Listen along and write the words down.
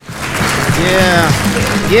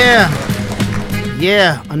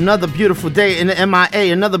Yeah. Another beautiful day in the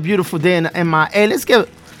MIA. Another beautiful day in the MIA. Let's give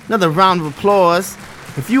another round of applause.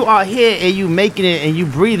 If you are here and you making it and you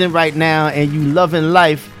breathing right now and you loving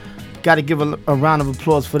life, got to give a round of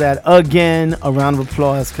applause for that. Again, a round of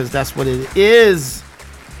applause because that's what it is.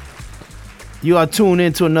 You are tuned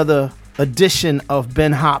into another edition of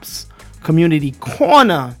Ben Hop's Community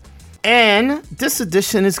Corner. And this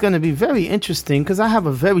edition is going to be very interesting because I have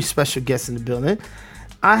a very special guest in the building.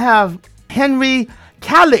 I have Henry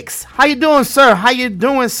Calix. How you doing, sir?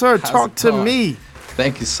 Talk to me.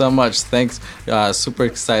 Thank you so much. Thanks. Super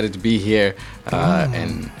excited to be here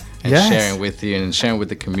and sharing with you and sharing with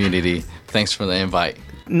the community. Thanks for the invite.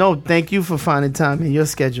 No, thank you for finding time in your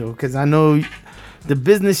schedule because I know the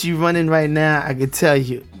business you're running right now, I can tell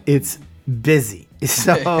you, it's busy.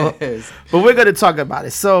 So, but we're going to talk about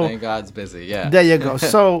it. So, thank God's busy. Yeah. There you go.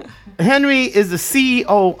 So, Henry is the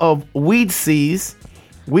CEO of Weed Seas.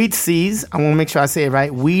 Weed Seas. I want to make sure I say it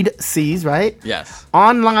right. Weed Seas, right? Yes.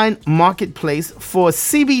 Online marketplace for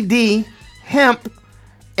CBD, hemp,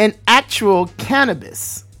 and actual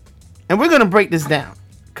cannabis. And we're going to break this down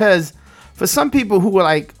because for some people who are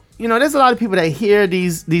like, there's a lot of people that hear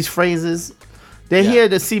these phrases. They hear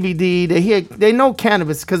the CBD, they know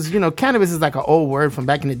cannabis because, cannabis is like an old word from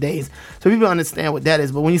back in the days. So people understand what that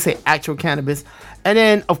is. But when you say actual cannabis, and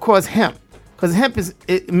then, of course, hemp. Because hemp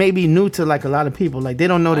it may be new to like a lot of people. Like they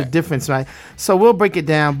don't know the difference, right? So we'll break it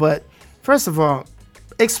down. But first of all,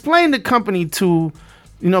 explain the company to,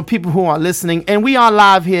 people who are listening. And we are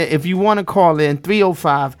live here. If you want to call in,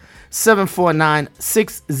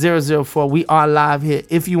 305-749-6004. We are live here.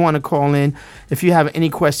 If you want to call in, if you have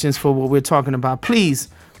any questions for what we're talking about, please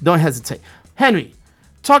don't hesitate. Henry,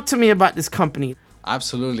 talk to me about this company.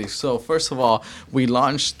 Absolutely. So first of all, we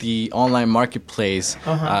launched the online marketplace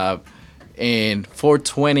in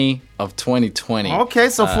 4/20 of 2020. Okay,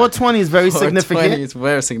 so 4/20 is very significant. 4/20 is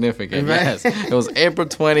very significant, right. Yes. It was April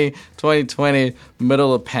 20, 2020,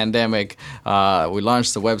 middle of pandemic. We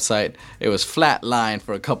launched the website. It was flatlined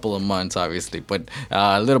for a couple of months, obviously, but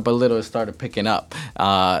little by little it started picking up.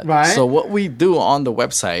 Right. So what we do on the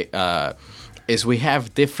website is we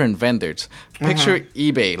have different vendors. Picture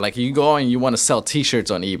eBay, like you go and you want to sell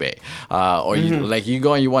T-shirts on eBay, or you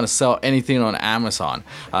go and you want to sell anything on Amazon.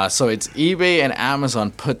 So it's eBay and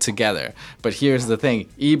Amazon put together. But here's the thing: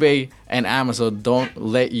 eBay and Amazon don't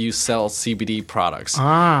let you sell CBD products.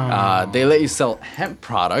 They let you sell hemp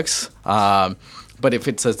products, but if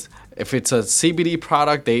it's a CBD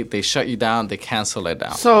product, they shut you down. They cancel it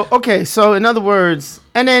down. So in other words,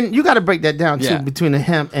 and then you got to break that down too between the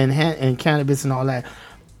hemp and cannabis and all that.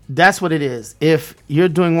 That's what it is. If you're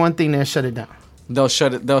doing one thing, they'll shut it down. They'll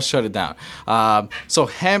shut it down. So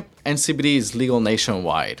hemp and CBD is legal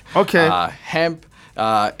nationwide. Okay. Hemp,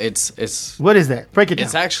 it's what is that? Break it down.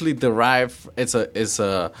 It's actually derived. It's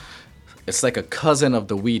like a cousin of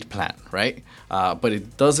the weed plant, right? But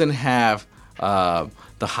it doesn't have the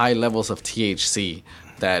high levels of THC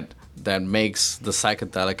that makes the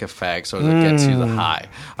psychedelic effects or that gets you the high.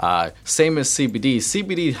 Same as CBD.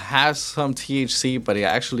 CBD has some THC, but it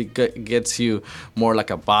actually gets you more like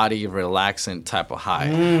a body relaxant type of high.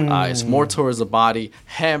 It's more towards the body.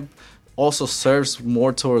 Hemp also serves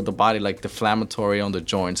more toward the body, like deflammatory on the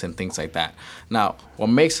joints and things like that. Now, what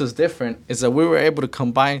makes us different is that we were able to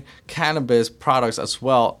combine cannabis products as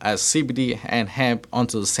well as CBD and hemp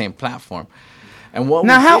onto the same platform. And what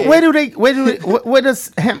where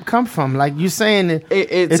does hemp come from? Like you saying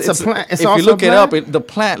it's a plant. It's if also you look a plant? it up, the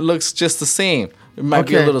plant looks just the same. It might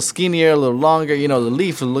be a little skinnier, a little longer. The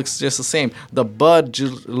leaf looks just the same. The bud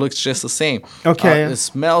looks just the same. Okay. It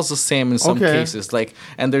smells the same in some cases.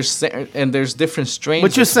 And there's different strains.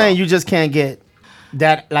 But you're saying you just can't get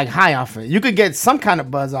that like high off it. You could get some kind of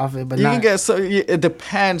buzz off it, but you not. can get it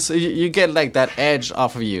depends. You get like that edge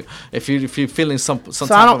off of you if you're feeling some type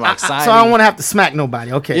of anxiety. So I don't want to have to smack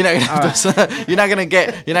nobody. Okay, you're not gonna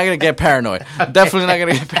get paranoid. Definitely not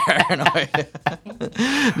gonna get paranoid.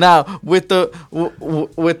 Now with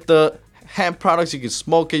the hemp products, you can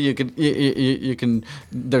smoke it. You can.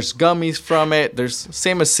 There's gummies from it. There's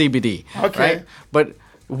same as CBD. Okay, right? But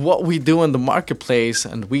what we do in the marketplace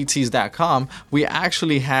and weedseas.com, we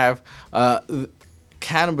actually have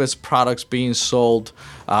cannabis products being sold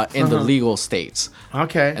in the legal states.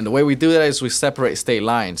 Okay. And the way we do that is we separate state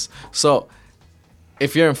lines. So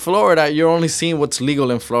if you're in Florida, you're only seeing what's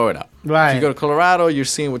legal in Florida. Right. If you go to Colorado, you're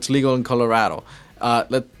seeing what's legal in Colorado.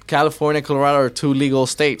 California, Colorado are two legal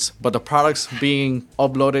states, but the products being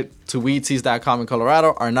uploaded to weedseeds.com in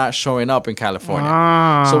Colorado are not showing up in California.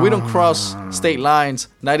 So we don't cross state lines,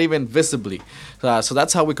 not even visibly. So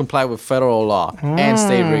that's how we comply with federal law and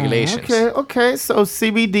state regulations. Okay. So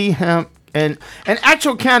CBD, hemp, and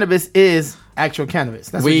actual cannabis is actual cannabis.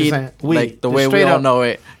 That's what you're saying. Weed. Like the way we all know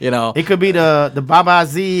it, It could be the Baba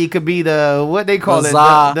Z. It could be the, what they call it.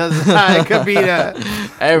 It could be the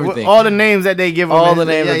everything. All the names that they give them. All the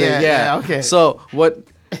names Okay. So what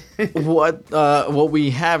we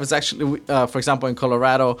have is actually, for example, in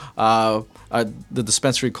Colorado, the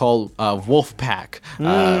dispensary called Wolfpack.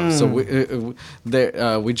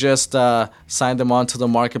 So we just signed them onto the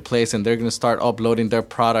marketplace, and they're going to start uploading their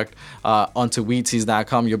product onto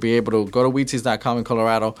weedseeds.com. You'll be able to go to weedseeds.com in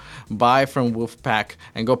Colorado, buy from Wolfpack,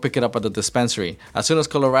 and go pick it up at the dispensary. As soon as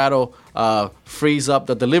Colorado frees up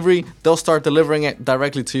the delivery, they'll start delivering it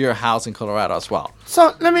directly to your house in Colorado as well.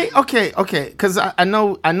 So let me, okay, because I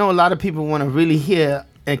know a lot of people want to really hear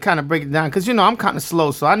and kind of break it down, because I'm kind of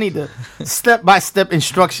slow, so I need the step-by-step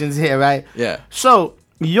instructions here, right? Yeah. So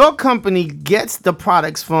your company gets the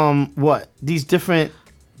products from what? These different...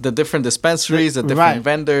 The different dispensaries, the different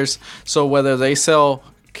vendors. So whether they sell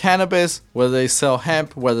cannabis, whether they sell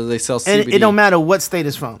hemp, whether they sell CBD. And it don't matter what state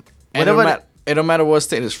it's from. It don't matter what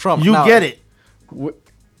state it's from. You get it.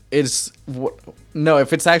 No,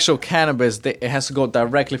 if it's actual cannabis, it has to go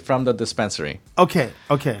directly from the dispensary. Okay.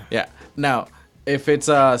 Yeah. Now, if it's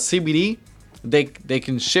CBD, they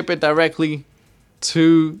can ship it directly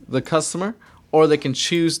to the customer, or the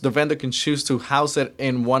vendor can choose to house it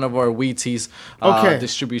in one of our Wheaties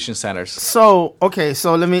distribution centers. So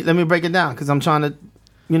let me break it down, because I'm trying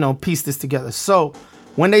to, piece this together. So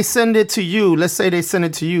when they send it to you, let's say they send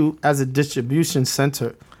it to you as a distribution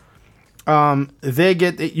center,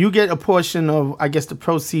 you get a portion of, I guess, the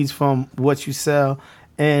proceeds from what you sell,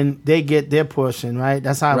 and they get their portion, right?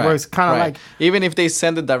 That's how it works. Kind of like, even if they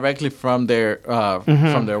send it directly from their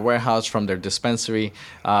warehouse, from their dispensary,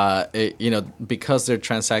 because they're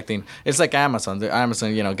transacting, it's like Amazon.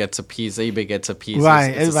 Amazon, gets a piece. eBay gets a piece.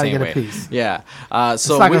 Right, everybody get a piece. Yeah. So it's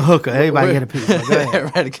like a hooker. Everybody get a piece.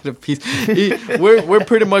 Everybody get a piece. We're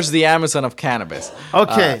pretty much the Amazon of cannabis.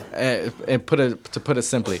 Okay. And to put it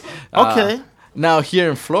simply. Okay. Now here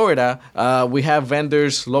in Florida, we have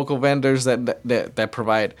local vendors that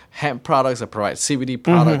provide hemp products, that provide CBD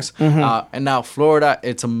products. And now Florida,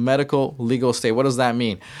 it's a medical legal state. What does that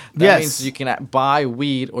mean? That means you can buy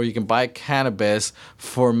weed or you can buy cannabis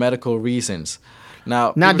for medical reasons.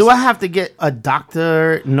 Now, do I have to get a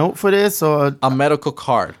doctor note for this, or a medical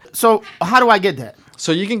card? So how do I get that?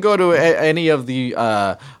 So you can go to any of the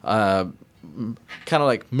kind of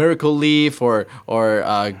like Miracle Leaf or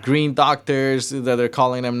Green Doctors that they're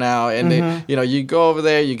calling them now, and they, you go over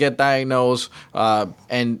there, you get diagnosed,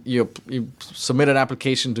 and you submit an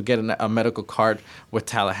application to get a medical card with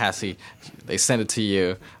Tallahassee. They send it to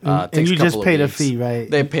you. And you just pay the fee, right?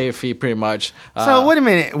 They pay a fee pretty much. So wait a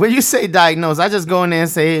minute. When you say diagnose, I just go in there and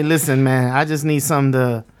say, "Hey, listen, man, I just need something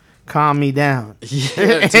to calm me down."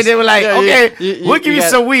 And they were like, "Okay, we'll give you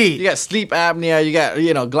some weed." You got sleep apnea, you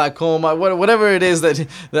got glaucoma, whatever it is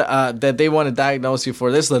that they want to diagnose you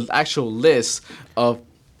for. There's the actual list of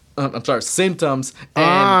symptoms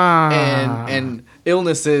and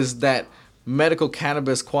illnesses that medical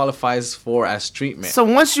cannabis qualifies for as treatment. So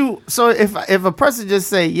if a person just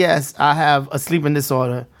say, "Yes, I have a sleeping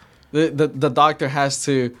disorder," the doctor has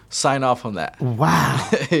to sign off on that. Wow.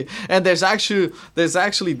 And there's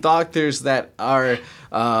actually doctors that are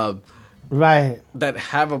that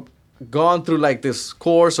have gone through like this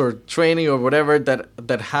course or training or whatever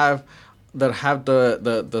that have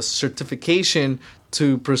the certification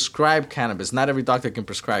to prescribe cannabis. Not every doctor can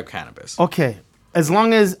prescribe cannabis. Okay. As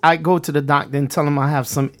long as I go to the doctor and tell him I have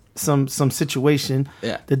some situation,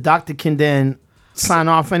 the doctor can then sign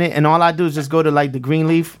off on it, and all I do is just go to like the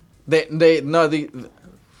Greenleaf. Right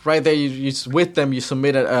there, you with them, you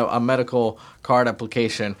submit a medical card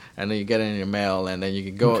application, and then you get it in your mail, and then you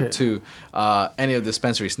can go to any of the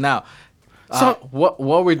dispensaries. Now, what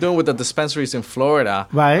we're doing with the dispensaries in Florida,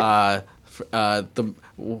 right?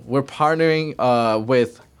 We're partnering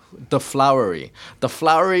with The Flowery. The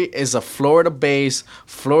Flowery is a Florida-based,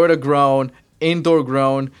 Florida-grown,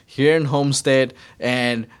 indoor-grown here in Homestead,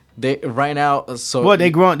 and they right now. So what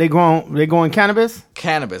they growing cannabis?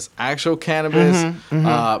 Cannabis, actual cannabis.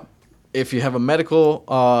 If you have a medical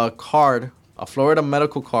card, a Florida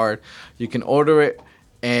medical card, you can order it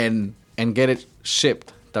and get it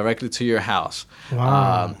shipped directly to your house.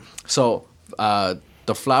 Wow.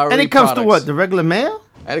 The Flowery, and it comes to what, the regular mail?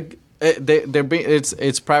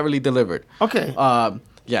 It's privately delivered. Okay.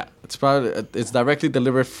 Yeah, it's directly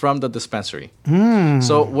delivered from the dispensary.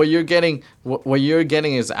 So what you're getting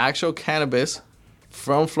is actual cannabis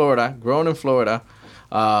from Florida, grown in Florida,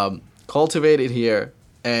 cultivated here,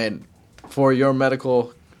 and for your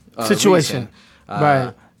medical situation, reason.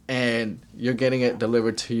 Right? And you're getting it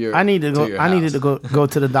delivered to your. I need to go. I needed to go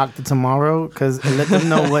to the doctor tomorrow because let them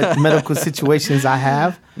know what medical situations I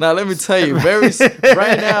have. Now let me tell you,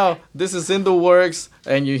 right now this is in the works,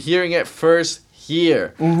 and you're hearing it first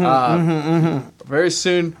here. Very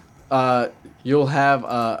soon, you'll have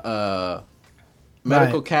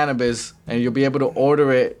medical cannabis, and you'll be able to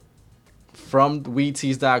order it from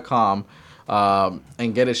WeedTeas.com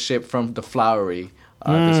and get it shipped from the Flowery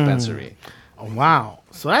dispensary. Oh, wow.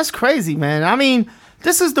 So that's crazy, man. I mean,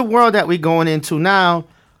 this is the world that we're going into now.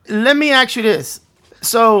 Let me ask you this.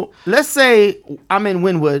 So let's say I'm in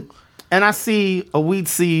Wynwood and I see a Weed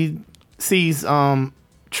Seeds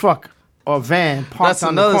truck or van parked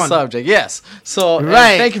on the corner. That's another subject, yes. So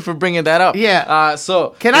right. Thank you for bringing that up. Yeah.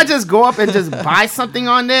 So can I just go up and just buy something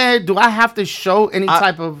on there? Do I have to show any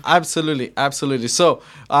type of... Absolutely. So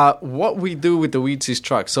what we do with the Weed Seeds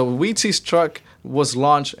truck. So Weed Seeds truck was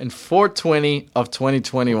launched in 4/20 of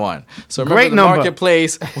 2021. So remember, the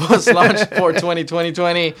marketplace was launched 4/20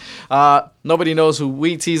 2020. Nobody knows who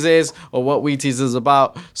Weed Teas is or what Weed Teas is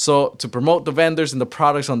about. So to promote the vendors and the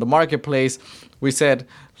products on the marketplace, we said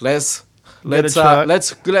let's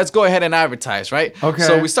go ahead and advertise, right? Okay.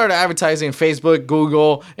 So we started advertising Facebook,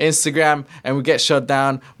 Google, Instagram, and we get shut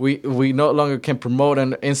down. We no longer can promote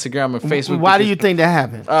on Instagram and Facebook. Why do you think that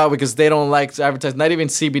happened? Because they don't like to advertise. Not even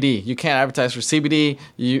CBD. You can't advertise for CBD.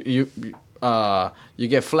 You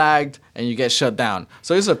get flagged and you get shut down.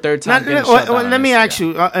 So this is a third time. Let me ask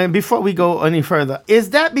you, and before we go any further, is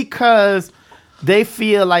that because they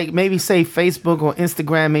feel like maybe say Facebook or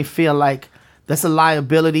Instagram may feel like that's a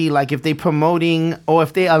liability, like if they promoting or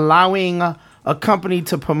if they allowing a company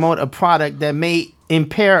to promote a product that may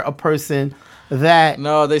impair a person that...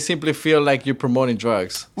 No, they simply feel like you're promoting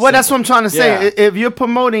drugs. Well, that's what I'm trying to say. Yeah. If you're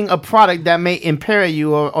promoting a product that may impair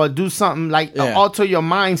you or do something like alter your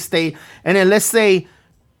mind state, and then let's say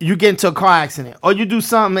you get into a car accident or you do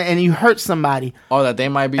something and you hurt somebody. Oh, that they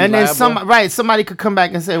might be and liable? Then somebody could come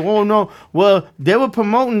back and say, "Oh no, well they were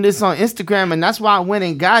promoting this on Instagram and that's why I went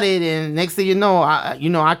and got it, and next thing you know,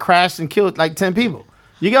 I crashed and killed like 10 people."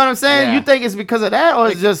 You get what I'm saying? Yeah. You think it's because of that, or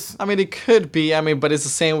it's just? I mean, it could be. I mean, but it's the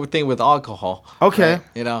same thing with alcohol. Okay. Right?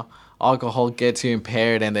 You know, alcohol gets you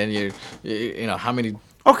impaired, and then you know how many.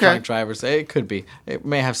 Drunk drivers. It could be. It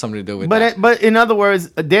may have something to do with that. But in other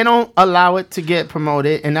words, they don't allow it to get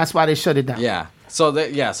promoted, and that's why they shut it down. Yeah. So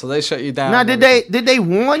they shut you down. Now, did they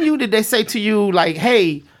warn you? Did they say to you like,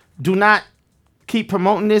 "Hey, do not keep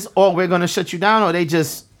promoting this, or we're gonna shut you down," or they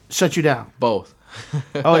just shut you down? Both.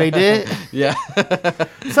 Oh, they did? Yeah.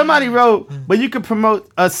 Somebody wrote, but you could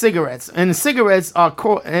promote cigarettes, and cigarettes are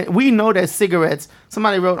we know that cigarettes.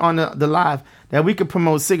 Somebody wrote on the live that we could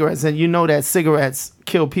promote cigarettes, and you know that cigarettes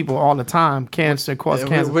kill people all the time, cancer, cause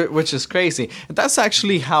cancer. Which is crazy. That's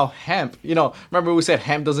actually how hemp, remember we said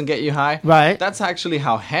hemp doesn't get you high? Right. That's actually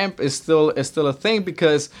how hemp is still a thing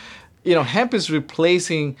because, hemp is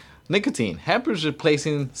replacing nicotine. Hemp is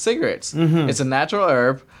replacing cigarettes. Mm-hmm. It's a natural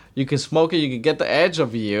herb. You can smoke it. You can get the edge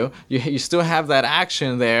of you. You still have that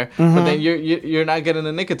action there, mm-hmm. but then you're not getting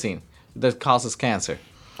the nicotine that causes cancer.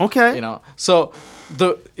 Okay. So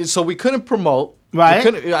we couldn't promote.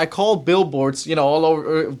 Right. I called billboards, all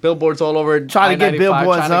over trying to get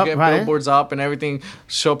billboards up and everything,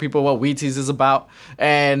 show people what Weed Teas is about,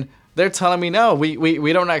 and they're telling me no,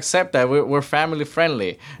 we don't accept that. We're family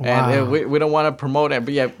friendly, and we don't want to promote it.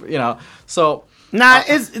 But so. Now,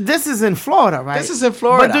 this is in Florida, right? This is in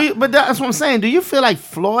Florida. But that's what I'm saying. Do you feel like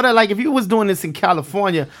Florida, like if you was doing this in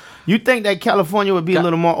California, you think that California would be a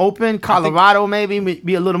little more open? Colorado maybe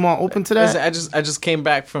be a little more open to that? I just came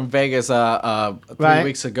back from Vegas 3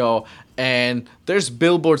 weeks ago, and there's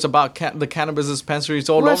billboards about the cannabis dispensaries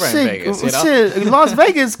all over in Vegas. Shit, Las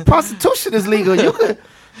Vegas, prostitution is legal. You could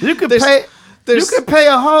pay. You could pay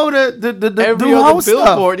a hoe to every other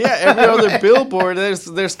billboard. Yeah, every other billboard.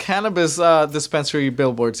 There's cannabis dispensary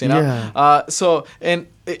billboards. Yeah. So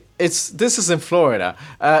this is in Florida.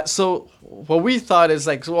 So what we thought is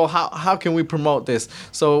like, well, how can we promote this?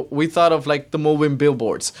 So we thought of like the moving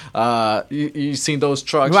billboards. You seen those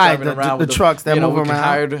trucks driving around the trucks that move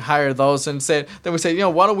around. Hire those and then we said,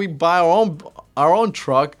 why don't we buy our own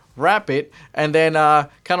truck, wrap it, and then kind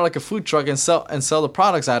of like a food truck and sell the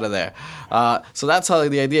products out of there. So that's how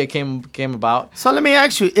the idea came about. So let me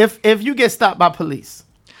ask you, if you get stopped by police,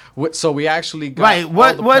 So we actually got Right.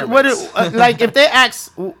 What like if they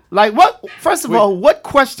ask like what first of all, what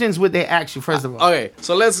questions would they ask you first of all? Okay,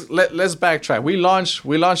 so let's backtrack. We launched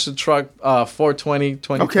the truck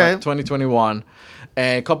 2021,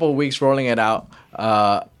 and a couple of weeks rolling it out.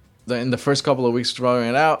 In the first couple of weeks rolling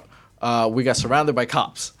it out, we got surrounded by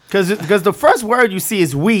cops. Because the first word you see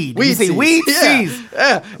is weed. You say weed seeds.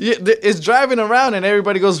 Yeah. It's driving around and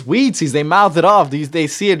everybody goes weed seeds. They mouth it off. They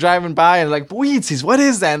see it driving by and like weed seeds. What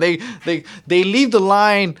is that? And they leave the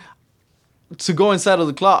line to go inside of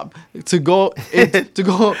the club to go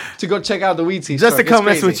check out the weed seeds. Just to come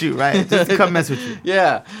mess with you, right? Just to come mess with you.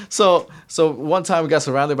 Yeah. So one time we got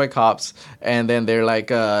surrounded by cops and then they're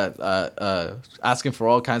like asking for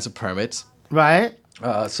all kinds of permits. Right.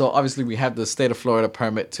 So obviously we have the state of Florida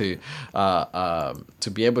permit to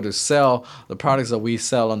be able to sell the products that we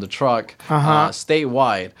sell on the truck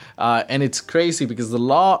statewide, and it's crazy because the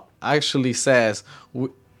law actually says,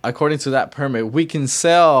 according to that permit, we can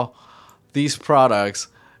sell these products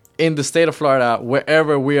in the state of Florida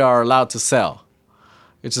wherever we are allowed to sell.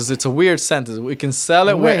 It's a weird sentence. We can sell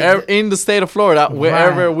it wherever in the state of Florida,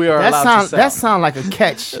 wherever we are allowed to sell. That sounds like a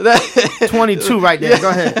catch. 22 right there.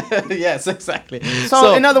 Go ahead. Yes, exactly.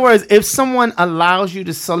 So, in other words, if someone allows you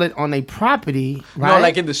to sell it on a property, right? No,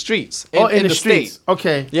 like in the streets. In the streets. State.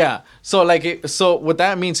 Okay. Yeah. So what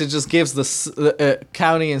that means, it just gives the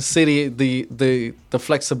county and city the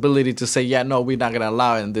flexibility to say, yeah, no, we're not gonna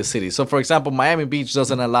allow it in this city. So for example, Miami Beach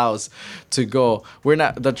doesn't allow us to go.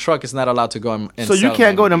 The truck is not allowed to go and so you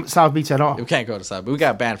can't go to South Beach at all. We can't go to South Beach. We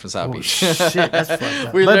got banned from South Beach. Shit, that's fucked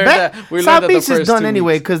up. We learned that South Beach the is done 2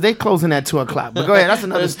 anyway weeks. because they closing at 2:00. But go ahead, that's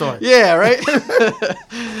another story. Yeah, right.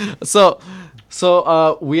 So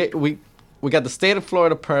we got the state of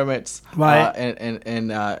Florida permits, right?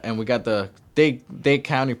 And we got the Dade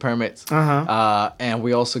County permits, and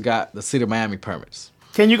we also got the City of Miami permits.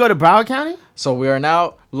 Can you go to Broward County? So we are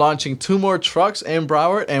now launching 2 more trucks in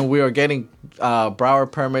Broward, and we are getting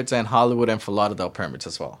Broward permits and Hollywood and Fort Lauderdale permits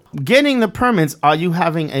as well. Getting the permits, are you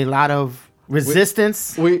having a lot of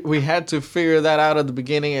resistance? We had to figure that out at the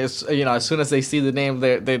beginning. As soon as they see the name,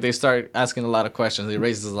 they start asking a lot of questions. It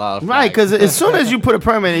raises a lot of flags. Right, because as soon as you put a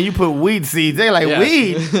permit and you put weed seeds, they're like,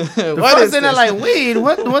 weed? The first thing they're like, weed?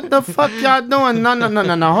 What the fuck y'all doing?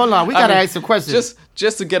 No. Hold on. We got to ask a question.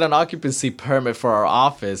 Just to get an occupancy permit for our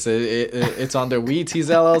office, it's under Weed Teas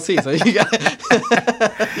LLC. So you got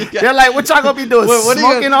they're like, what y'all gonna be doing?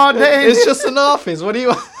 Smoking all day? It's just an office. What do you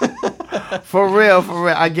want? For real.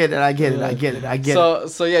 I get it.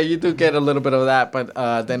 So yeah, you do get a little bit of that, but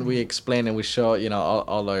then we explain and we show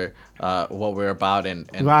all our what we're about and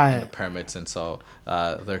the permits, and so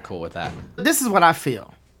they're cool with that. This is what I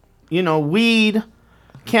feel. Weed,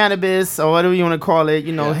 cannabis, or whatever you want to call it.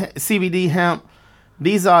 CBD, hemp.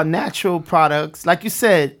 These are natural products. Like you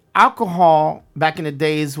said, alcohol back in the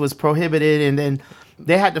days was prohibited, and then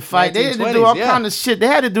they had to fight. They had to do all kind of shit. They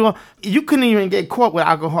had to do. You couldn't even get caught with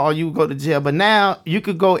alcohol. You would go to jail. But now you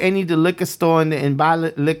could go any the liquor store and buy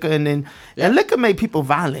liquor, and liquor made people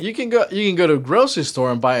violent. You can go to a grocery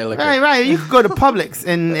store and buy liquor. Right. You could go to Publix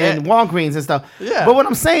and Walgreens and stuff. Yeah. But what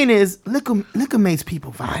I'm saying is, liquor makes people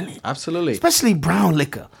violent. Absolutely. Especially brown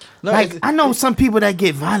liquor. No, I know some people that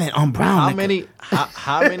get violent on brown liquor.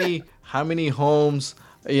 How many homes?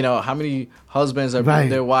 How many husbands are beating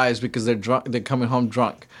their wives because they're drunk? They're coming home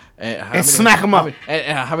drunk, and smack them up.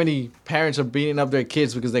 And how many parents are beating up their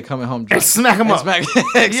kids because they're coming home drunk? And smack them up.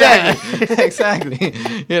 Exactly.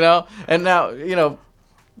 And now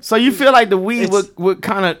So you feel like the weed would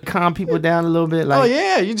kind of calm people down a little bit? Like, oh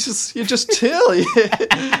yeah, you just chill.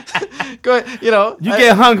 Go ahead, you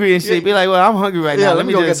get hungry and shit. Be like, well, I'm hungry right now. Yeah, let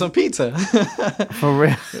me go get some pizza. For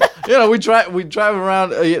real. We drive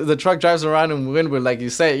around. The truck drives around in Wynwood, like you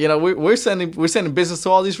say. We're sending business to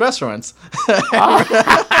all these restaurants.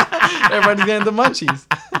 Everybody's getting the munchies.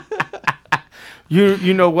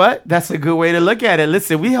 You know what? That's a good way to look at it.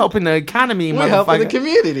 Listen, we helping the economy, we're helping the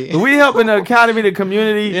community. We helping the economy, the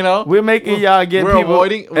community. We're making y'all get people.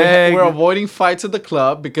 We're avoiding fights at the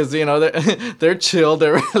club because they're chill,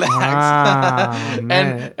 they're relaxed,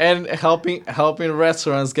 and helping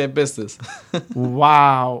restaurants get business.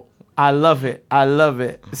 Wow, I love it.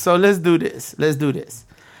 So let's do this.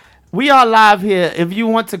 We are live here. If you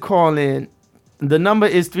want to call in, the number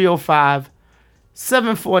is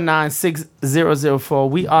 305-749-6004.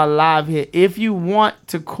 We are live here. If you want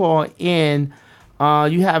to call in,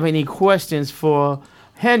 you have any questions for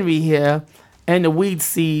Henry here and the weed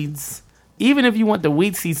seeds, even if you want the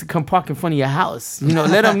weed seeds to come park in front of your house,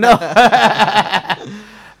 let them know.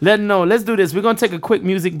 Let them know. Let's do this. We're going to take a quick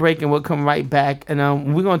music break and we'll come right back.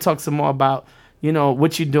 And we're going to talk some more about you know,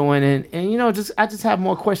 what you're doing, and you know, I just have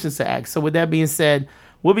more questions to ask. So with that being said,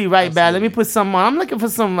 we'll be right back. Let me put some on. I'm looking for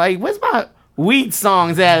some, like, where's my weed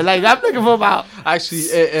songs at? Like, I'm looking for about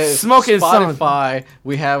smoking Spotify, songs.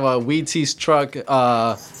 We have a Weed Tease Truck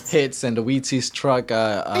hits and the Weed Tease Truck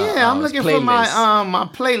I'm looking playlist. for my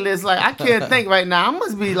playlist. Like, I can't think right now. I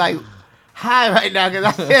must be like high right now because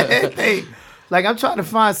I can't think. Like, I'm trying to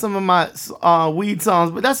find some of my weed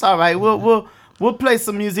songs, but that's all right. We'll play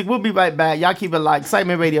some music. We'll be right back. Y'all keep it locked.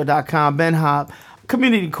 ExcitementRadio.com. Ben Hop,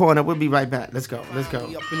 Community Corner. We'll be right back. Let's go. Up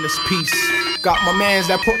in this piece. Got my mans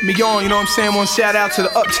that put me on, you know what I'm saying? One shout out to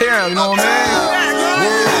the Uptown, you know what I mean?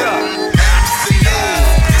 Word up.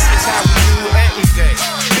 This is how we do everything.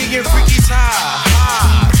 Big and freaky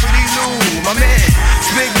tie. Pretty new, my man.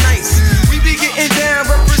 Big nice. We be getting down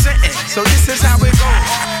representing. So this is how it goes.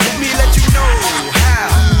 Let me let you know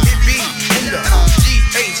how it be in the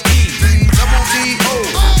GHE-double-D-O.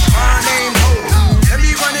 My name Ho. Let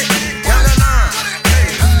me run it down the line.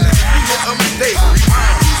 Hey, you get a mistake.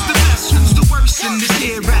 Who's the best? Who's the worst in this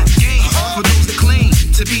here rap game? For those that claim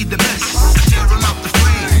to be the best, I tear them out the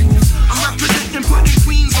frame. I'm representing, putting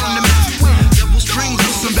queens on the map. Double strings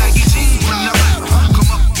with some baggy jeans when I rap.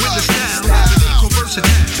 Come up with a style that they call versatile.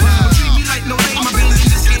 Don't treat me like no name. I've been in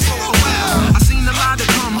this game for a while. I seen a lot of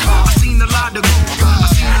come, I seen a lot of go, I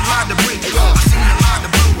seen a lot of break, I seen a lot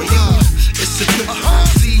of blow. Yo, it's a trip.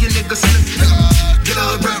 See a nigga slip. Get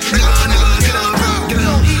up, nigga, get up.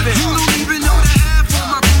 Even you don't even know the half of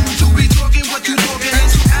my crew. To be talking what you talking and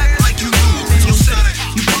to act like you do. You say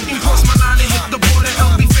you fucking cross my line and hit the border.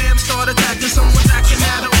 LB fam start attacking, someone's acting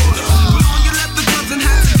out of order. Put on your leather gloves and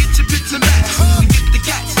hats and get your pits and bats and get the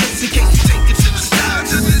cats just in case you take it to the style.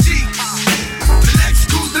 To the Jeeps, the next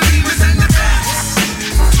schools, the Beamers and the Vans.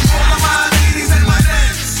 To all of my ladies and my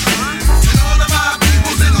dance, and all of my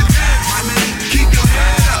peoples in the pants. Keep your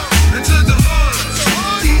head up into the hood.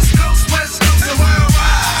 East Coast, West Coast, and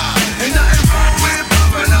worldwide. Ain't nothing wrong with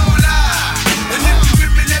bumping no lie. And if you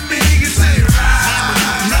with me, let me hear you say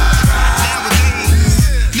ride.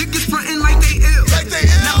 Nowadays, niggas frontin' like they ill.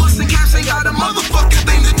 Now bustin' caps ain't got a motherfucking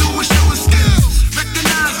thing to do with showing skills.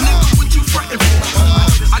 Recognize, nigga, what you frontin' for.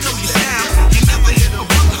 I know your style, you never hit a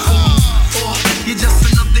brother for. Or you're just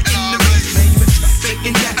another in the race.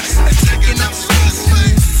 Faking jacks, taking up space.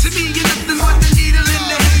 To me, you're nothing but the needle in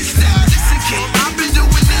the haystack. Listen, kid, I've been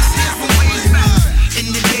doing this here for ways back. In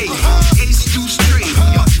the day, Ace do straight.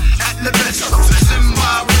 At the best,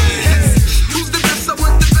 Zimbabwe. Who's the best? I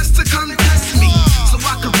want the best to come test me, so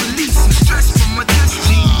I can release some stress from my test G.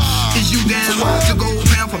 Is you down to go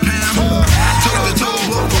pound for pound? Toe to toe,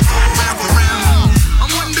 round for round. I'm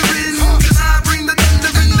wondering, cause I bring the thunder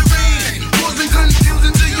and the rain, causing confusion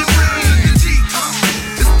to your brain. It's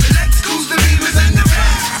the Lex, who's the Beamers and the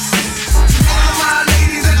Vans. All of my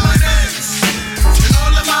ladies and my dance, and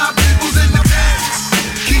all of my peoples in the pants.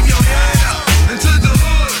 Keep your head up into the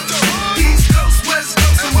hood. East Coast, West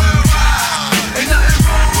Coast, and worldwide. Ain't nothing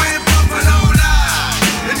wrong with bumping no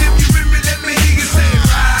lie. And if you with me, let me hear you say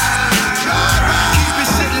ride. Keep it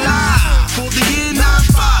shit live for the year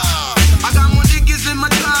 95. I got more niggas in my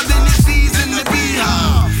tribe than this bees in the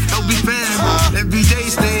beehive. LB fam, every day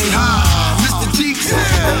stay high. Mr. Cheeks,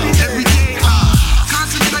 every day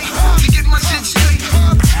concentrate to get my shit straight.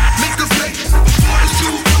 Make a play before it's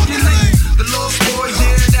too fucking late. The Lost Boys,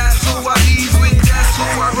 yeah, that's who I leave with. That's who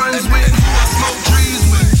I runs with, who I smoke trees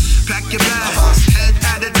with. Pack your bags, head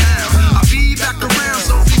out of town. I'll be back around,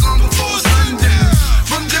 so be gone before sundown.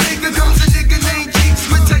 From Jamaica comes a nigga named Cheeks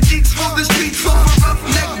with techniques for the streets, so for rough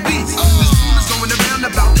neck beats. This rumors going around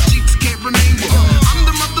about the Cheeks can't remain with. I'm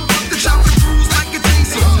the motherfucker chopping crews like a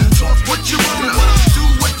chainsaw. Talk what you wanna, do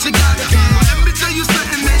what you gotta. Let me tell you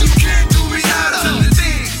something, man, you can't do me out of the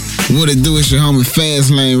thing. What it do? It's your homie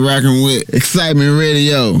Fast Lane rocking with Excitement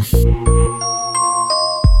Radio.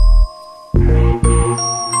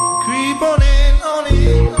 Creep on in, on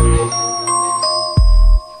in, on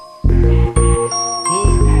in.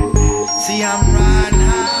 Ooh. See, I'm riding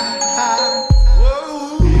high.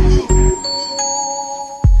 Whoa.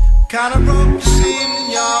 Kinda broke this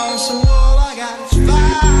evening, y'all. So all I got is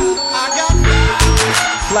fire. I got fire.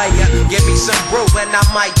 Player, give me some brew and I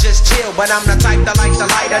might just chill. But I'm the type that likes to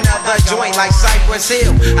light another joint like Cypress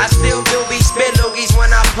Hill. I still do be spit loogies when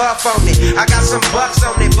I puff on it. I got some bucks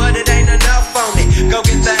on it, but it ain't enough on it. Go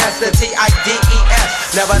get the S, the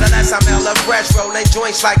T-I-D-E-S. Nevertheless, I'm hella fresh, rolling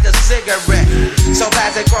joints like a cigarette. So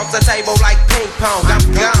pass it across the table like ping pong. I'm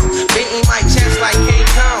gone, beating my chest like King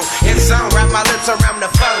Kong. It's on, wrap my lips around the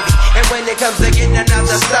 40. And when it comes to getting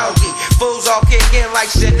another stogie, fools all kick in like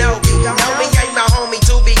Shinobi. Homie ain't my homie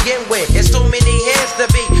to begin with. It's too many hands to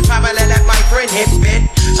be. Probably let my friend hit bit.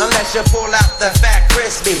 Unless best you pull out the fat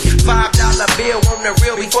crispy. $5 bill on the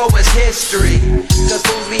real before it's history. Cause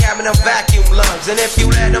fools be having them vacuum lungs. And if you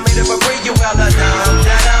let them hit it for free, you hella dumb,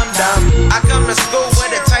 dumb. I come to school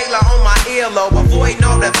with a Taylor on my earlobe, avoiding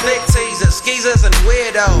all the flick teasers, skeezers, and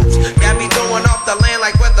weirdos. Got me throwing off the land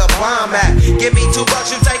like where the bomb at. Give me $2,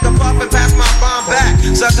 you take a puff and pass my bomb back.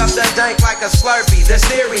 Suck up the dank like a Slurpee. The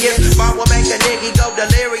serious bomb will make a nigga go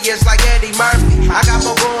delirious like Eddie Murphy. I got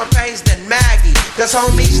more growing pains than Maggie, cause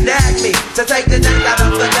homies snagged me to take the dank out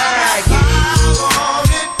of the bag.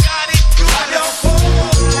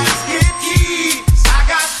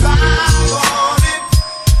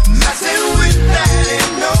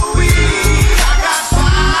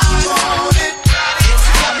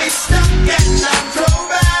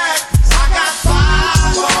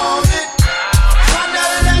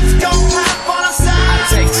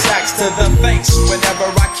 To the face whenever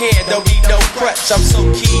I can, don't need no crutch, I'm so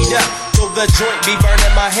keyed up, till the joint be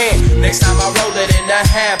burning my hand. Next time I roll it in a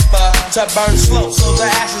hamper, to burn slow, so the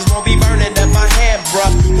ashes won't be burning in my hand, bruh.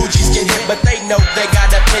 Hoogies get hit, but they know they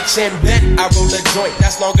gotta pitch and bend. I roll a joint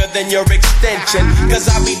that's longer than your extension, cause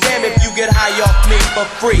I'll be damned if you get high off me for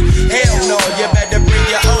free. Hell no, you better bring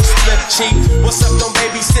your own slip, chief. What's up, don't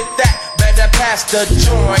babysit that? Better pass the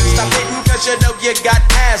joint. Stop hitting cause you know you got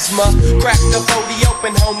asthma. Crack the 40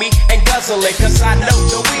 open, homie, and guzzle it, cause I know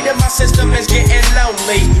the weed in my system is getting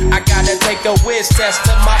lonely. I gotta take a whiz test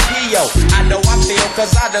to my P.O. I know I feel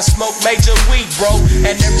cause I done smoked major weed, bro.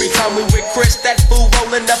 And every time we with Chris, that fool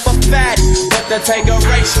rolling up a fatty. But the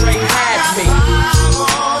Tanqueray straight had me.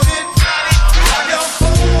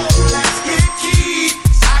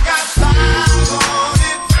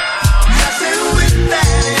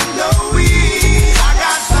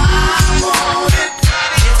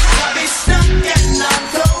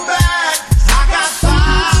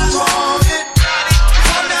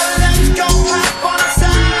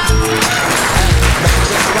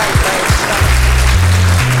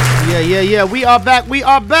 Yeah, we are back.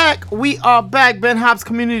 Ben Hops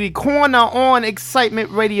Community Corner on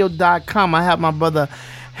excitementradio.com. I have my brother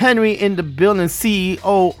Henry in the building,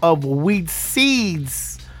 CEO of Weed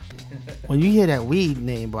Seeds. When you hear that weed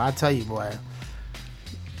name, boy, I tell you, boy,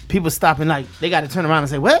 people stopping like they got to turn around and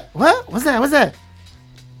say, what? What's that?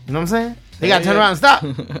 You know what I'm saying? They got to turn around and stop.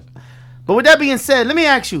 But with that being said, let me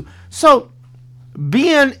ask you, so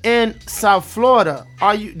being in South Florida,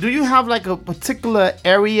 do you have like a particular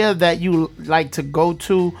area that you like to go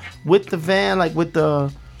to with the van, like with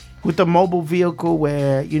the mobile vehicle,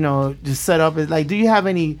 where just set up? Like, do you have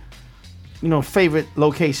any favorite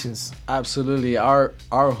locations? Absolutely. Our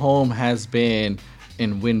home has been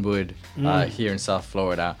in Wynwood, here in South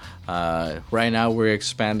Florida. Right now we're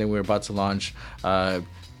expanding. We're about to launch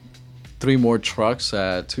 3 more trucks, 2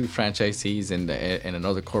 franchisees and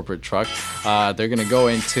another corporate truck. They're gonna go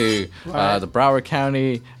into the Broward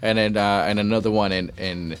County and then and another one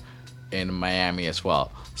in Miami as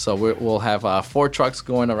well. So we'll have 4 trucks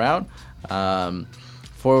going around,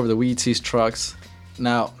 4 of the Weed Seeds trucks.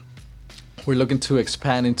 Now we're looking to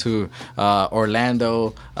expand into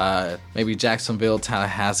Orlando, maybe Jacksonville,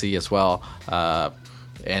 Tallahassee as well,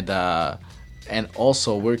 and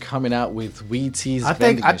also we're coming out with Weed Seeds. I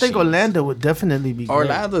think Orlando would definitely be great.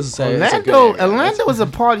 Orlando is a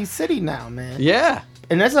party city now, man. Yeah.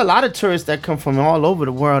 And there's a lot of tourists that come from all over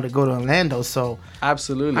the world to go to Orlando, so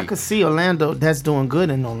absolutely, I could see Orlando. That's doing good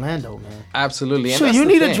in Orlando, man. Absolutely. Sure, you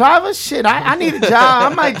need a driver? Shit, I need a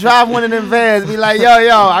job. I might drive one of them vans. Be like, yo,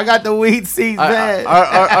 I got the Weed Seeds van.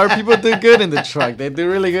 Our people do good in the truck. They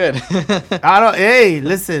do really good. Hey,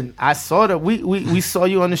 listen, I saw that we saw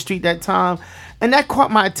you on the street that time, and that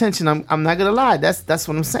caught my attention. I'm not gonna lie. That's what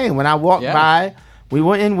I'm saying. When I walked by, we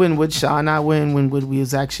were in Wynwood. Shaw and I were in Wynwood. We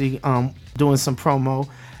was actually doing some promo,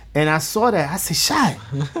 and I saw that. I said, "Shy,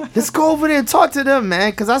 let's go over there and talk to them,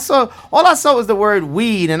 man." Because all I saw was the word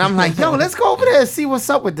weed, and I'm like, "Yo, let's go over there and see what's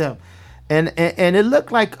up with them." And it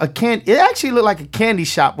looked like it actually looked like a candy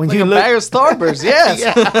shop when you look. Bag of Starburst, yes.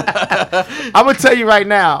 I'm gonna tell you right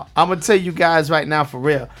now. I'm gonna tell you guys right now for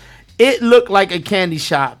real. It looked like a candy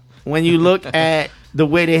shop when you look at the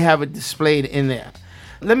way they have it displayed in there.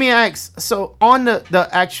 Let me ask. So on the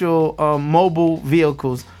actual mobile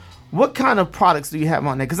vehicles, what kind of products do you have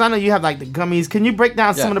on there? Because I know you have like the gummies. Can you break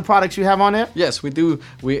down some of the products you have on there? Yes, we do.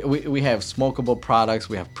 We have smokable products.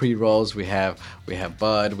 We have pre-rolls. We have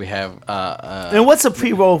bud. We have. And what's a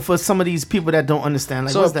pre-roll for some of these people that don't understand?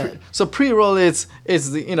 Like, what's that? So pre-roll is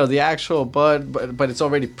the actual bud, but it's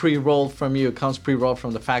already pre-rolled from you. It comes pre-rolled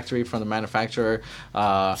from the factory, from the manufacturer.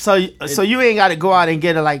 So you ain't got to go out and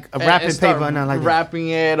get a wrapping paper or nothing like that. Wrapping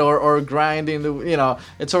it or grinding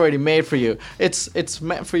it's already made for you. It's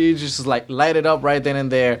meant for you just like light it up right then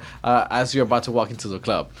and there as you're about to walk into the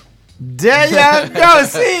club. There you go.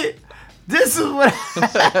 See, this is what.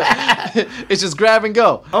 It's just grab and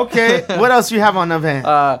go. Okay, what else you have on the van?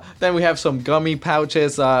 Then we have some gummy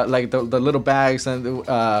pouches, like the little bags, and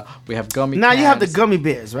we have gummy. Now you have the cans. gummy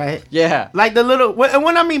bears, right? Yeah. Like the little. What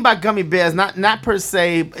I mean by gummy bears, not per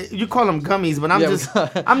se. You call them gummies, but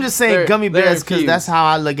I'm just saying They're- gummy they're bears because infused. that's how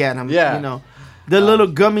I look at them. Yeah. You know, the little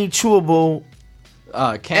gummy chewable.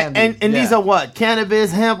 Candy. And these yeah. are what?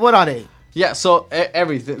 Cannabis, hemp. What are they? Yeah, so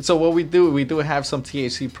everything. So what we do have some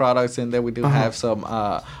THC products in there. We do have some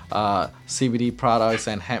CBD products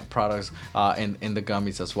and hemp products in the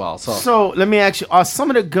gummies as well. So let me ask you: are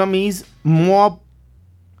some of the gummies more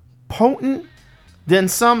potent than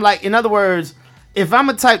some? Like, in other words, if I'm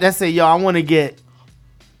a type that say, "Yo, I want to get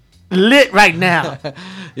lit right now,"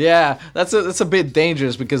 yeah, that's a bit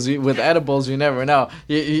dangerous because with edibles you never know.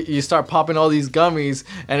 You start popping all these gummies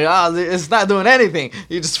and it's not doing anything.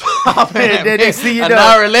 You just pop it. And then they see you an done.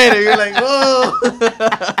 hour later you're like, whoa,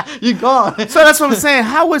 you gone. so that's what I'm saying.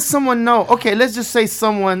 How would someone know? Okay, let's just say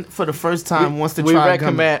someone for the first time wants to try a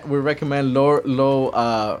gummy. We recommend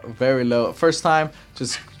low, very low. First time,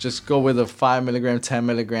 just go with a 5 milligram, 10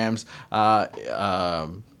 milligrams.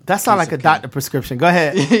 That sounds like a doctor prescription. Go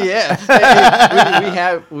ahead.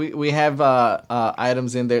 Yeah, we have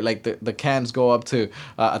items in there like the cans go up to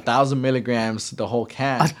 1,000 milligrams, the whole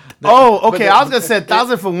can. Oh, okay. I was gonna say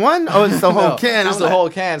 1,000 for one. Oh, it's the whole can. It's the whole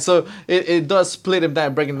can. So it does split them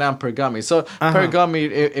down, breaking down per gummy. So per gummy,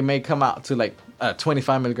 it may come out to like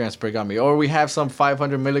 25 milligrams per gummy, or we have some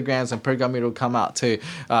 500 milligrams, and per gummy it'll come out to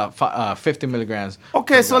 50 milligrams.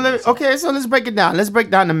 Okay, so let's break it down. Let's break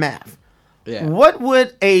down the math. Yeah. What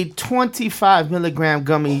would a 25 milligram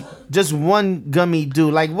gummy, just one gummy, do?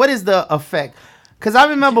 Like, what is the effect? Because I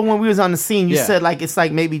remember when we was on the scene, you said like it's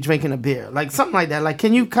like maybe drinking a beer, like something like that. Like,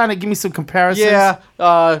 can you kind of give me some comparisons? Yeah,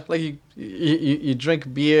 like you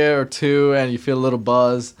drink beer or two and you feel a little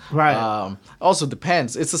buzz. Right. Also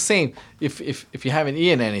depends. It's the same if you haven't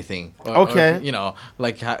eaten anything. Okay. Or, you know,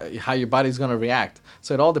 like how your body's gonna react.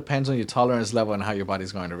 So it all depends on your tolerance level and how your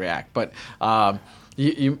body's going to react. But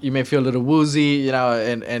you may feel a little woozy, you know,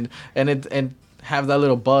 and have that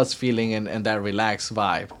little buzz feeling and that relaxed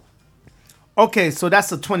vibe. Okay, so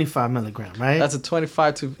that's a 25 milligram, right? That's a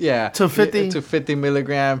 25 To 50? to 50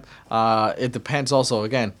 milligram. It depends also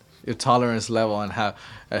again your tolerance level and how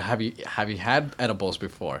have you had edibles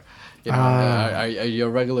before? You know, are you a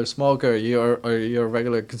regular smoker? You're a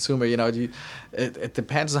regular consumer? You know, it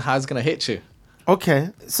depends on how it's gonna hit you. Okay,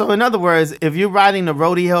 so in other words, if you're riding the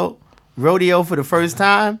rodeo for the first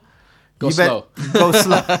time, Go you slow. Go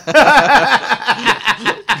slow.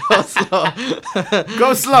 Go slow.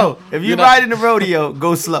 Go slow. If you're riding the rodeo,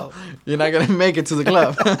 go slow. You're not gonna make it to the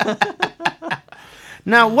club.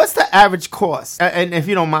 Now, what's the average cost? And if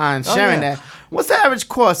you don't mind sharing that, what's the average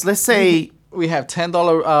cost? Let's say We have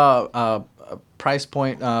 $10 price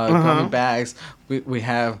point gummy bags. We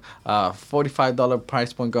have $45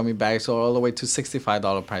 price point gummy bags, or all the way to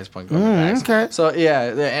 $65 price point gummy bags. okay. So yeah,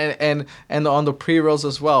 and on the pre-rolls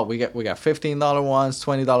as well, we got $15 ones,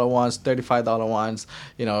 $20 ones, $35 ones.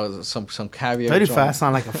 You know, some caviar. 35 joints.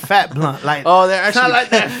 sound like a fat blunt. Like, Oh, they're actually sound like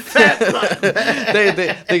that fat blunt.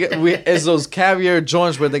 it's those caviar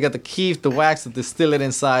joints where they got the keef, the wax, that distill it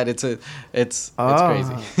inside. It's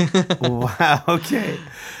crazy. Wow. Okay,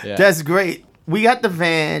 Yeah. that's great. We got the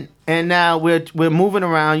van, and now we're moving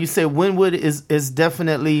around. You said Wynwood is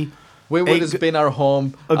definitely Wynwood has been our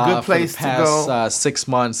home a good place for the to past, go. 6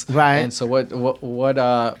 months. Right. And so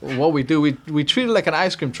what we do, we treat it like an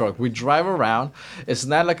ice cream truck. We drive around. It's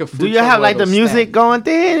not like a food Do you truck have where like the they'll music stand. going?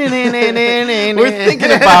 We're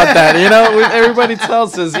thinking about that, you know. Everybody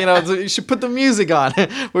tells us, you know, you should put the music on.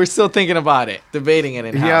 We're still thinking about it, debating it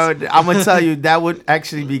in house. Yo, I'm gonna tell you that would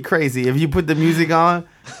actually be crazy if you put the music on.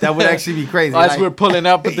 That would actually be crazy. As Like- we're pulling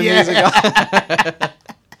up with the music on.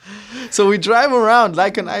 So we drive around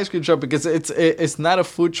like an ice cream truck because it's not a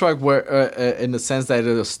food truck where in the sense that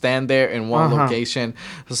it'll stand there in one location.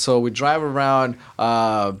 So we drive around,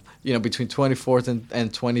 you know, between 24th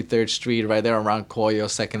and 23rd Street, right there around Coyo,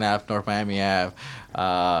 2nd Ave, North Miami Ave.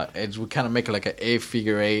 We kind of make it like an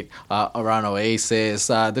figure eight around Oasis.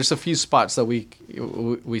 There's a few spots that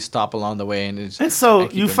we stop along the way, and so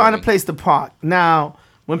keep you it find a moving. place to park. Now,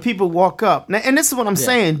 when people walk up, now, and this is what I'm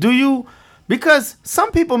saying, do you? Because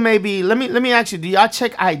some people maybe. Let me ask you. Do y'all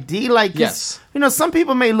check ID? Like, Yes. some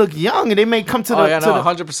people may look young and they may come to the. Oh yeah, to no,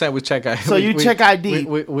 the 100%. We check. So you check ID.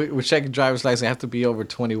 We check driver's license. They have to be over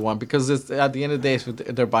 21 because at the end of the day,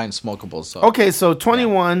 they're buying smokables. So Okay, so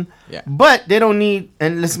 21. Yeah. But they don't need,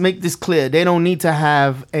 and let's make this clear, they don't need to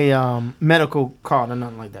have a medical card or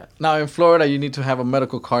nothing like that. now in Florida, you need to have a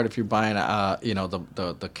medical card if you're buying,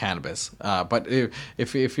 the cannabis. But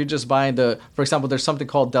if you're just buying for example, there's something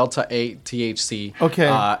called Delta 8 THC. Okay.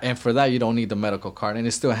 And for that, you don't need the medical card, and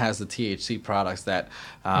it still has the THC products that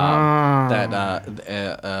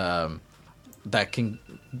that can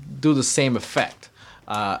do the same effect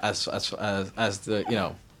as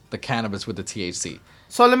the cannabis with the THC.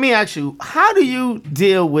 So let me ask you, how do you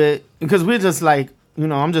deal with, because we're just like,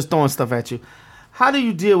 I'm just throwing stuff at you. How do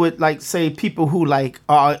you deal with, like, say, people who, like,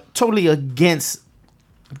 are totally against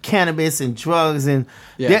cannabis and drugs, and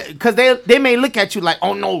Yeah. because they may look at you like,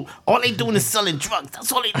 oh no, all they doing is selling drugs.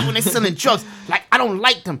 That's all they doing is selling drugs. Like, I don't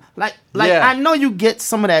like them. Like Yeah. I know you get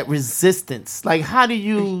some of that resistance. Like, how do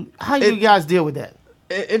you guys deal with that?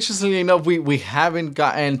 Interestingly enough, we haven't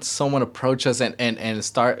gotten someone approach us and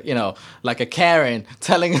start, like a Karen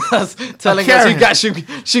telling us Karen. you guys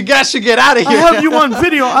should get out of I here. have you on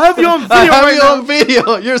video. I have you on video I have right you now. on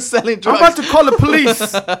video. You're selling I'm drugs. about to call the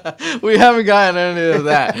police. We haven't gotten any of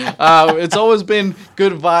that. It's always been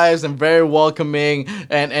good vibes and very welcoming.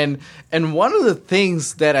 And one of the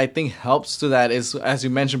things that I think helps to that is, as you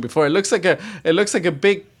mentioned before, it looks like a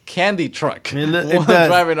big candy truck It does.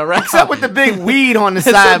 driving around. Except with the big weed on the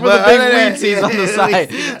Except side. with but the big other than- weed seeds on the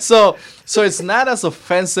side. So it's not as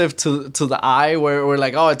offensive to the eye where we're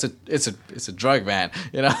like, oh, it's a drug van,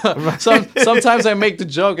 Sometimes I make the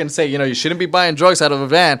joke and say, you shouldn't be buying drugs out of a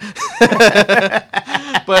van.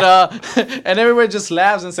 But and everybody just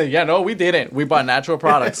laughs and say, yeah, no, we didn't. We bought natural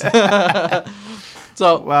products.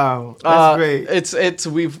 So Wow, that's great. It's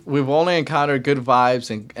we've only encountered good vibes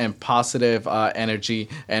and positive energy,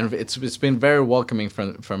 and it's been very welcoming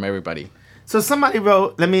from everybody. So somebody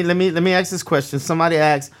wrote, let me ask this question. Somebody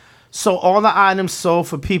asked, so all the items sold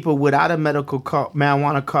for people without a medical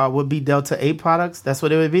marijuana card would be Delta 8 products? That's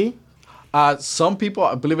what it would be? Some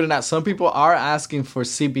people, believe it or not, some people are asking for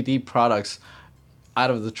CBD products out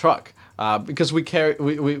of the truck. Because we carry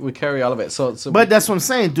all of it. So But that's what I'm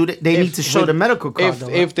saying. Do they need to show the medical card?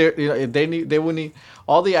 If they will need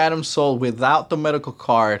all the items sold without the medical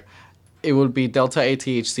card, it will be Delta 8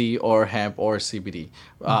 THC or hemp or CBD.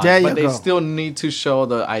 There you but they go. still need to show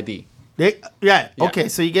the ID. Yeah. Okay,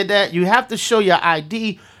 so you get that. You have to show your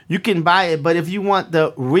ID. You can buy it, but if you want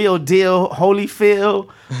the real deal Holyfield,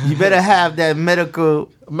 you better have that medical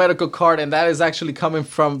card, and that is actually coming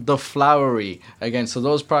from the Flowery again. So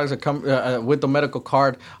those products are with the medical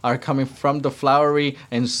card are coming from the Flowery,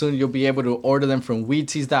 and soon you'll be able to order them from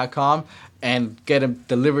weedteas.com and get them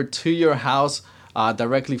delivered to your house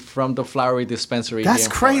directly from the Flowery dispensary. That's here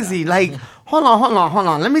in Florida. crazy. Like, hold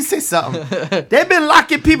on. Let me say something. They've been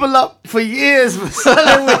locking people up for years for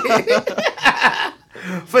selling weed.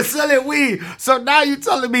 For selling weed. So now you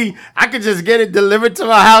telling me I could just get it delivered to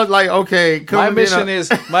my house? Like, okay. My mission is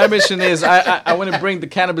I want to bring the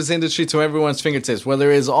cannabis industry to everyone's fingertips, whether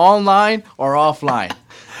it's online or offline.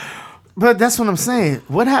 But that's what I'm saying.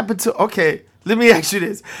 What happened to... Okay, let me ask you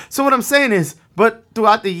this. So what I'm saying is, but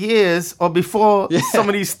throughout the years or before some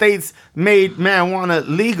of these states made marijuana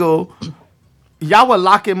legal, y'all were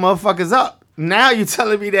locking motherfuckers up. Now you're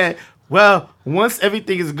telling me that, well, once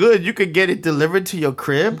everything is good, you could get it delivered to your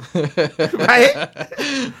crib, right?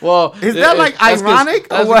 Well, Is that like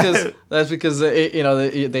ironic or what? That's because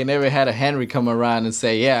they never had a Henry come around and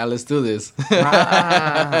say, yeah, let's do this.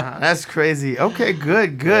 That's crazy. Okay,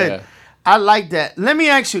 good. Yeah. I like that. Let me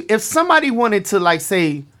ask you, if somebody wanted to, like,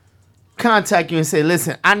 say, contact you and say,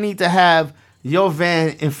 listen, I need to have your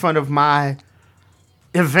van in front of my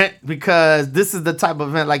event because this is the type of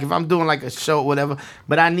event, like if I'm doing like a show or whatever,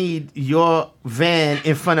 but I need your van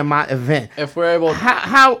in front of my event. If we're able,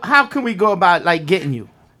 how can we go about like getting you?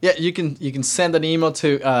 yeah, you can send an email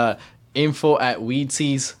to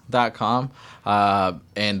info@weedteas.com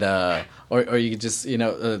and or you can just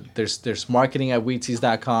there's marketing at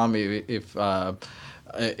weedteas.com.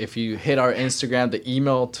 If you hit our Instagram, the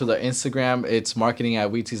email to the Instagram, it's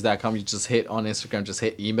marketing@weedteas.com. You just hit on Instagram, just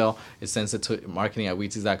hit email. It sends it to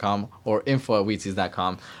marketing@weedteas.com or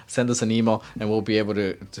info@weedteas.com. Send us an email and we'll be able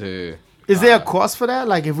to Is there a cost for that?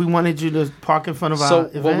 Like if we wanted you to park in front of our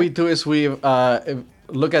event? So what we do is we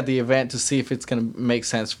look at the event to see if it's going to make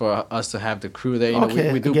sense for us to have the crew there.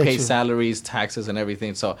 Okay, We do I get pay you. salaries, taxes, and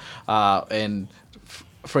everything. So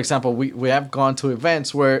for example, we have gone to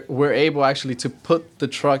events where we're able actually to put the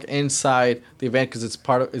truck inside the event because it's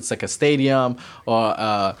like a stadium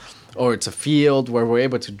or or it's a field where we're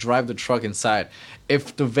able to drive the truck inside.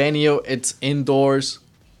 If the venue it's indoors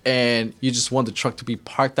and you just want the truck to be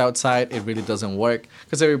parked outside, it really doesn't work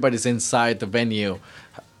because everybody's inside the venue.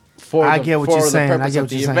 I get what you're saying. I get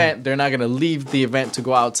what you're saying. Event, they're not going to leave the event to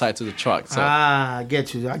go outside to the truck. So. I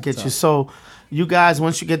get you. So you guys,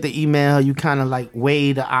 once you get the email, you kind of like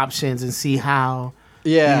weigh the options and see how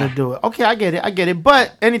you're going to do it. Okay, I get it.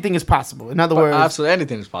 But anything is possible. In other words. Absolutely,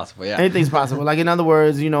 anything is possible, yeah. Anything's possible. Like, in other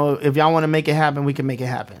words, if y'all want to make it happen, we can make it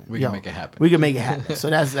happen. We can make it happen. We can make it happen. So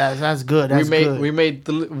that's good. That's good. We made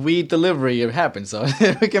weed delivery happen, so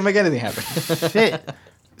we can make anything happen. Shit.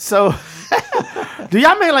 So, do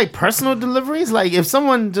y'all make like personal deliveries? Like, if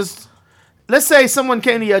someone just, let's say someone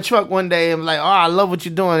came to your truck one day and like, oh, I love what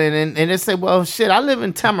you're doing, and they say, well, shit, I live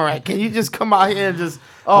in Tamarack. Can you just come out here and just,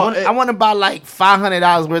 I want to buy like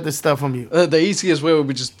 $500 worth of stuff from you. The easiest way would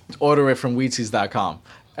be just order it from weedseeds.com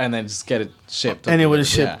and then just get it shipped. And it would have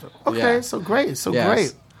shipped. Yeah. Okay, Yeah. so great,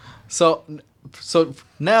 Yes. So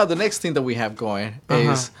now the next thing that we have going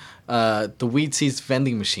is the Weed Seeds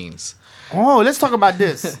vending machines. Oh, let's talk about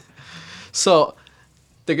this. So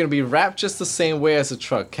they're gonna be wrapped just the same way as a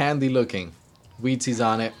truck, candy looking, Weed Seeds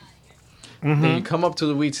on it. Then you come up to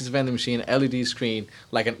the Weed Seeds vending machine, LED screen,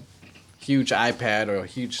 like a huge iPad or a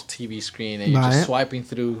huge TV screen, and you're just swiping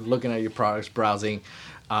through, looking at your products, browsing,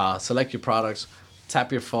 select your products,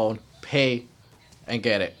 tap your phone, pay, and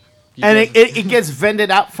get it. It gets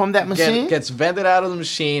vended out from that machine? Gets vended out of the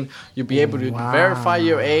machine. You'll be able to verify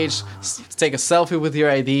your age, take a selfie with your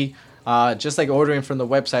ID. Just like ordering from the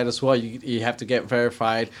website as well, you have to get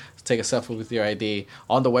verified, take a selfie with your ID.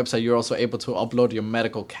 On the website, you're also able to upload your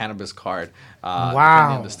medical cannabis card,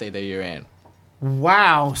 depending on the state that you're in.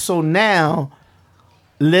 Wow. So now,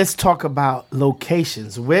 let's talk about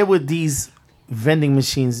locations. Where would these vending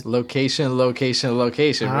machines... Location,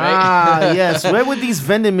 right? Yes. Where would these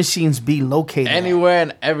vending machines be located? Anywhere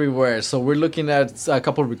and everywhere. So we're looking at a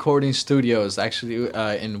couple of recording studios, actually,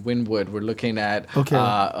 in Wynwood. We're looking at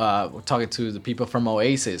talking to the people from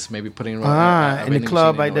Oasis, maybe putting in the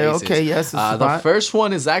club right there. Oasis. Okay, yes. The first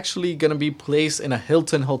one is actually going to be placed in a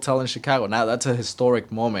Hilton hotel in Chicago. Now, that's a historic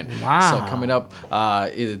moment. Wow. So coming up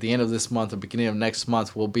either the end of this month or beginning of next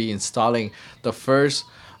month, we'll be installing the first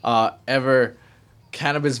ever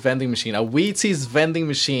cannabis vending machine, a Weed Seeds vending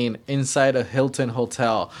machine inside a Hilton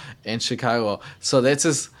hotel in Chicago. So this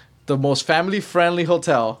is the most family-friendly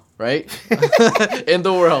hotel, right, in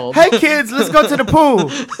the world. Hey kids, let's go to the pool.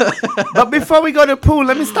 But before we go to the pool,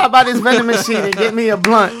 let me stop by this vending machine and get me a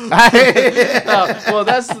blunt. Well,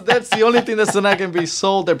 that's the only thing that's not going to be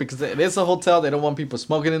sold there because it is a hotel. They don't want people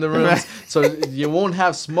smoking in the rooms, right. So you won't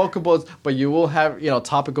have smokables, but you will have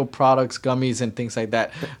topical products, gummies, and things like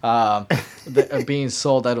that that are being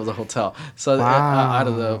sold out of the hotel. So out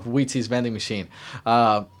of the Weed Seeds vending machine.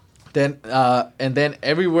 Then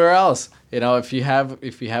everywhere else, if you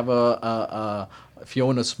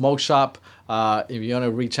own a smoke shop, if you want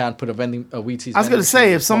to reach out and put a Weed Seeds. I was going to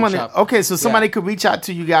say, if someone, somebody could reach out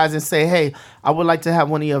to you guys and say, hey, I would like to have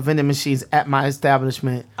one of your vending machines at my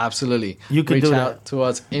establishment. Absolutely. You can reach out to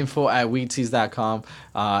us, info@weedseeds.com,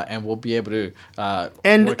 and we'll be able to.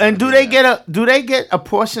 And do they get a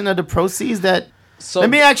portion of the proceeds that? So,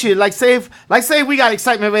 let me ask you, like say we got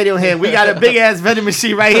Excitement Radio here, we got a big ass vending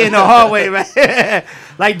machine right here in the hallway, right?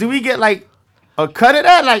 Like, do we get like a cut of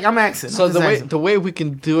that? Like, I'm asking. So the way we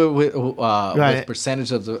can do it with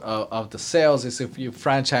percentage of the sales is if you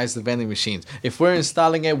franchise the vending machines. If we're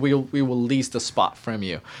installing it, we will lease the spot from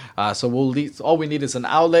you. So we'll lease. All we need is an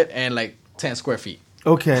outlet and like 10 square feet.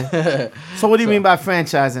 Okay. So what do you mean by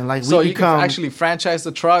franchising? Like, you can actually franchise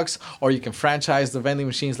the trucks, or you can franchise the vending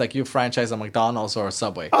machines, like you franchise a McDonald's or a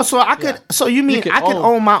Subway. Oh, so I could. Yeah. So you mean I could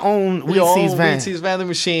own my own Weed Seeds van? Weed Seeds vending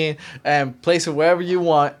machine and place it wherever you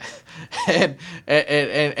want, and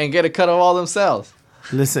get a cut of all themselves.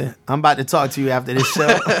 Listen, I'm about to talk to you after this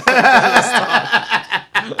show.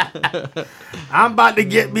 I'm about to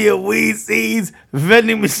get me a Weed Seeds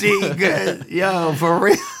vending machine, cause yo, for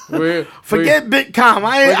real. Forget Bitcoin.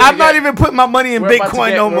 I'm not even putting my money in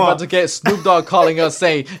Bitcoin no more. We're about to get Snoop Dogg calling us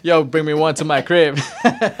saying, "Yo, bring me one to my crib."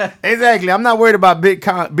 Exactly. I'm not worried about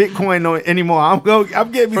Bitcoin anymore.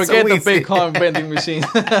 I'm getting me some Weed Forget the Bitcoin vending machine.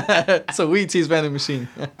 So Weed Seeds vending machine.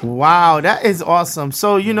 Wow, that is awesome.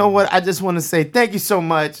 So you know what? I just want to say thank you so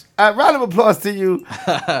much. Round of applause to you,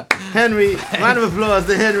 Henry. Round of applause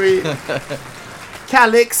to Henry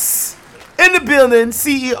Calix in the building,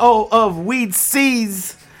 CEO of Weed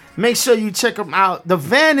Seeds. Make sure you check them out. The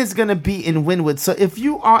van is going to be in Wynwood. So if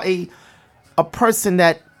you are a person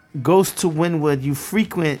that goes to Wynwood, you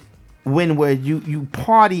frequent Wynwood, you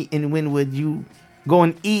party in Wynwood, you go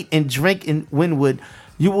and eat and drink in Wynwood,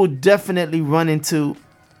 you will definitely run into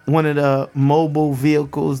one of the mobile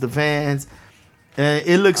vehicles, the vans. And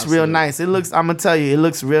it looks real nice. I'm gonna tell you, it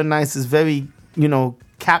looks real nice. It's very,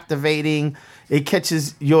 captivating. It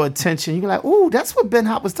catches your attention. You're like, ooh, that's what Ben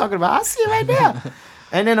Hop was talking about. I see it right there.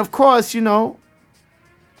 And then, of course,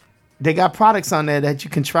 they got products on there that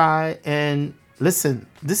you can try. And listen,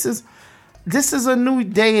 this is a new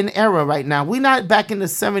day and era right now. We're not back in the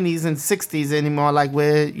 70s and 60s anymore, like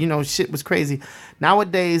where, shit was crazy.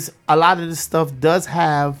 Nowadays, a lot of this stuff does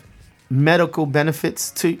have medical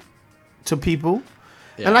benefits to people.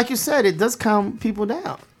 Yeah. And like you said, it does calm people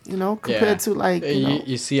down, compared to like,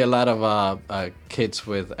 you see a lot of kids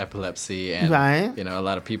with epilepsy and, right. A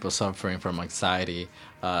lot of people suffering from anxiety,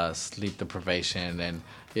 sleep deprivation and,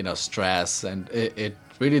 stress. And it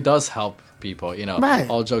really does help people, right.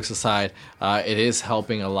 All jokes aside, it is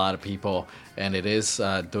helping a lot of people and it is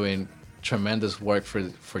doing tremendous work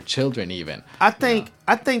for children even. I think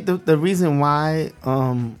the reason why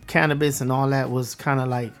cannabis and all that was kind of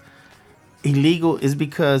like illegal is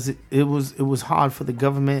because it was hard for the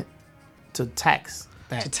government to tax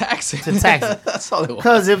that. To tax it. That's all it was.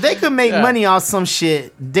 Because if they could make money off some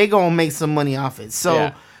shit, they gonna make some money off it.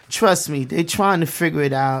 So trust me, they trying to figure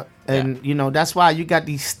it out. And that's why you got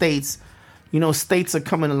these states. States are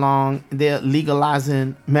coming along. They're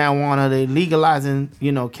legalizing marijuana. They're legalizing,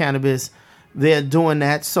 cannabis. They're doing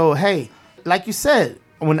that. So, hey, like you said,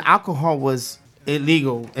 when alcohol was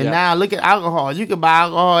illegal, and now look at alcohol. You can buy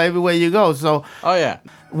alcohol everywhere you go. So,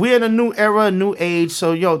 we're in a new era, a new age.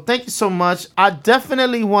 So, thank you so much. I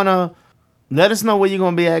definitely want to let us know where you're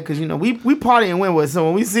going to be at because, we party in Wynwood. So,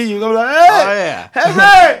 when we see you, we're going to be like, hey,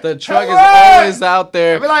 Henry! The truck is always out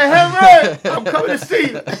there. Be like, Henry, I'm coming to see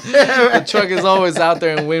you. The truck is always out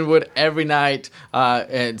there in Wynwood every night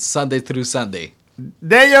and Sunday through Sunday.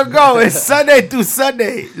 There you go. It's Sunday through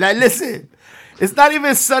Sunday. Like, listen, it's not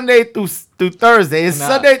even Sunday through Thursday. It's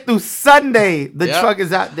Sunday through Sunday. The truck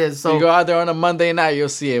is out there. So you go out there on a Monday night, you'll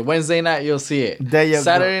see it. Wednesday night, you'll see it. There you go.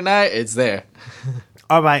 Saturday night, it's there.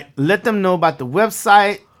 All right. Let them know about the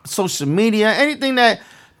website, social media, anything that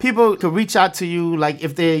people could reach out to you, like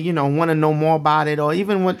if they, want to know more about it or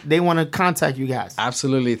even what they want to contact you guys.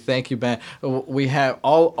 Absolutely. Thank you, Ben. We have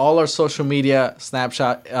all our social media,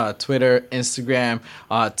 Snapchat, Twitter, Instagram,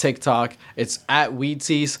 TikTok. It's at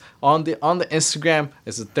Wheaties. On the Instagram,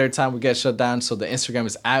 it's the third time we get shut down, so the Instagram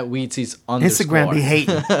is at Wheaties _. Instagram be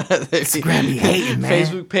hating. Instagram be hating, man.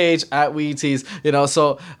 Facebook page at Wheaties.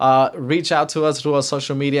 So reach out to us through our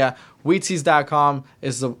social media. Wheaties.com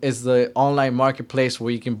is the online marketplace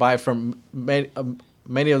where you can buy from many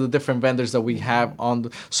of the different vendors that we have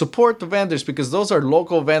on. Support the vendors because those are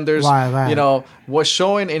local vendors. Right. What's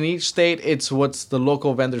showing in each state, it's what's the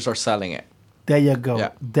local vendors are selling it. There you go.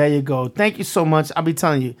 Yeah. There you go. Thank you so much. I'll be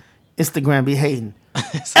telling you, Instagram be hating.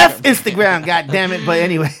 F Instagram, goddammit. But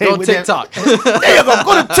anyway. Go TikTok. There you go.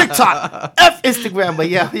 Go to TikTok. F Instagram. But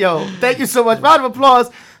thank you so much. Round of applause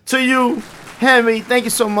to you, Henry. Thank you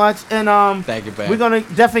so much. And thank you, Ben. We're gonna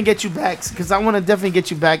definitely get you back because I want to definitely get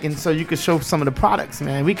you back, and so you can show some of the products,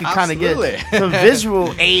 man. We can kind of get some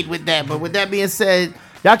visual aid with that. But with that being said,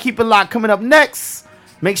 y'all keep it locked. Coming up next,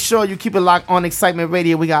 make sure you keep it locked on Excitement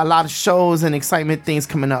Radio. We got a lot of shows and excitement things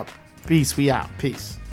coming up. Peace. We out. Peace.